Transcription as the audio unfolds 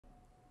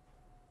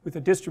with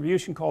a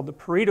distribution called the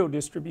Pareto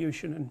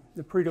distribution, and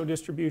the Pareto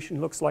distribution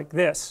looks like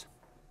this.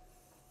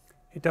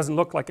 It doesn't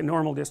look like a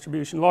normal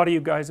distribution. A lot of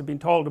you guys have been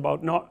told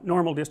about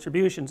normal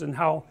distributions and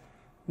how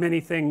many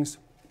things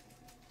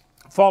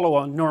follow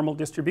on normal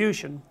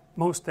distribution,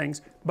 most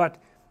things, but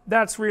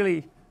that's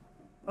really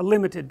a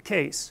limited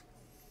case.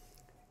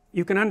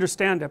 You can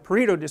understand a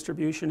Pareto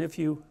distribution if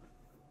you've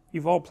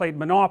all played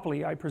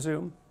Monopoly, I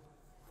presume.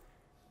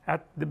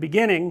 At the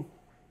beginning,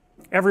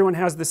 everyone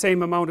has the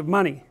same amount of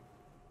money,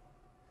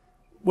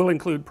 will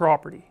include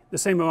property, the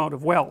same amount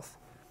of wealth.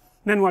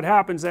 And then what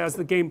happens as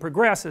the game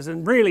progresses,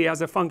 and really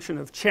as a function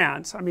of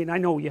chance, I mean, I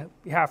know you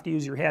have to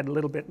use your head a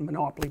little bit in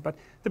Monopoly, but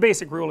the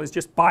basic rule is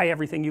just buy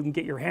everything you can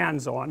get your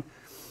hands on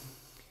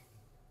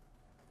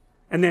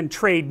and then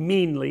trade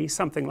meanly,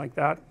 something like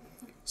that.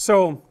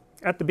 So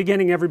at the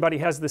beginning everybody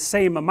has the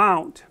same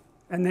amount,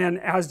 and then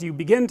as you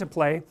begin to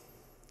play,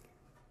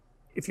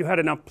 if you had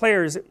enough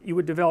players, you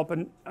would develop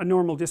a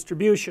normal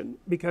distribution,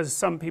 because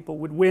some people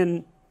would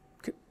win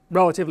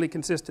relatively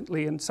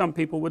consistently and some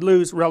people would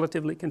lose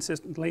relatively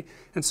consistently,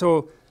 and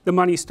so the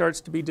money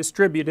starts to be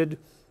distributed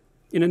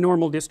in a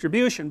normal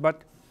distribution.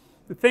 But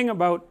the thing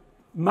about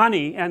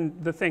money,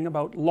 and the thing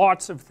about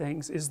lots of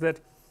things, is that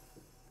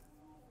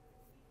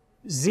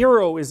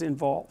zero is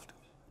involved,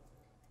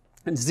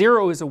 and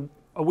zero is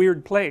a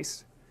weird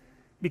place,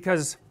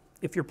 because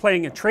if you're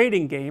playing a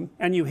trading game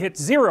and you hit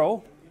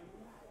zero,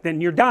 then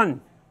you're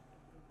done.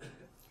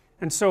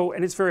 And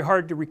it's very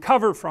hard to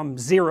recover from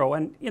zero,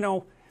 and you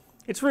know,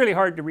 it's really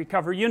hard to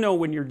recover. You know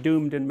when you're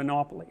doomed in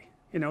Monopoly.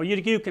 You know,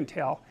 you can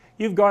tell.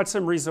 You've got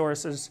some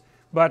resources,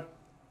 but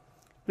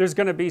there's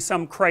going to be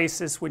some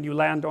crisis when you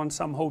land on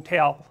some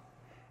hotel,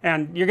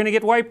 and you're going to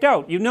get wiped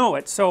out. You know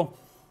it. So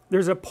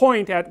there's a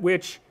point at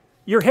which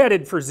you're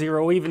headed for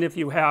zero, even if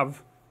you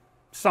have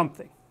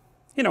something.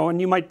 You know, and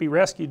you might be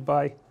rescued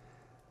by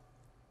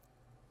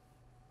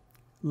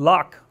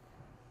luck,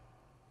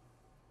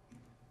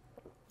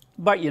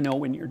 but you know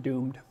when you're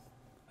doomed.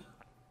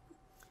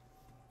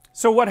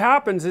 So what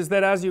happens is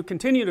that as you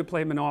continue to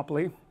play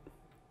Monopoly,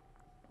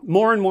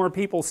 more and more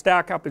people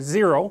stack up as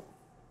zero,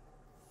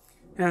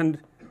 and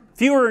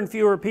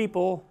fewer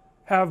people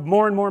have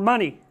more and more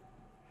money,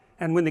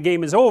 and when the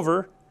game is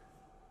over,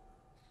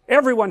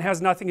 everyone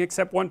has nothing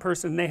except one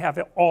person, and they have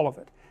all of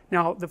it.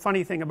 Now the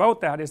funny thing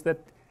about that is that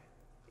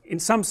in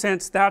some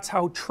sense that's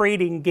how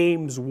trading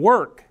games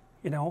work.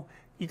 You know,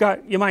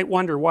 you might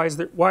wonder why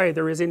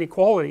there is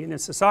inequality in a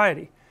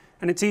society,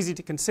 and it's easy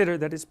to consider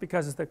that it's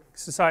because the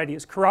society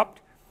is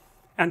corrupt,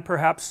 and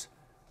perhaps,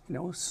 you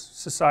know,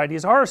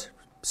 societies are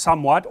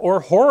somewhat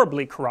or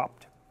horribly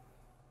corrupt.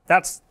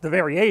 That's the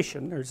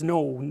variation. There's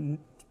no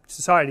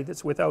society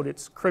that's without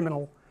its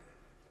criminal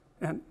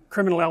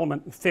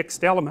element and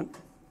fixed element.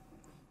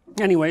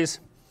 Anyways,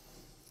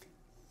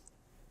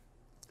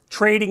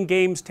 trading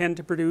games tend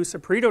to produce a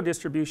Pareto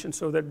distribution,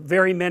 so that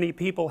very many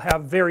people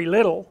have very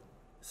little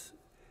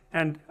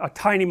and a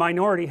tiny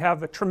minority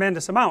have a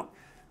tremendous amount.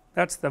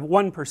 That's the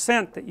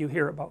 1% that you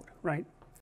hear about, right?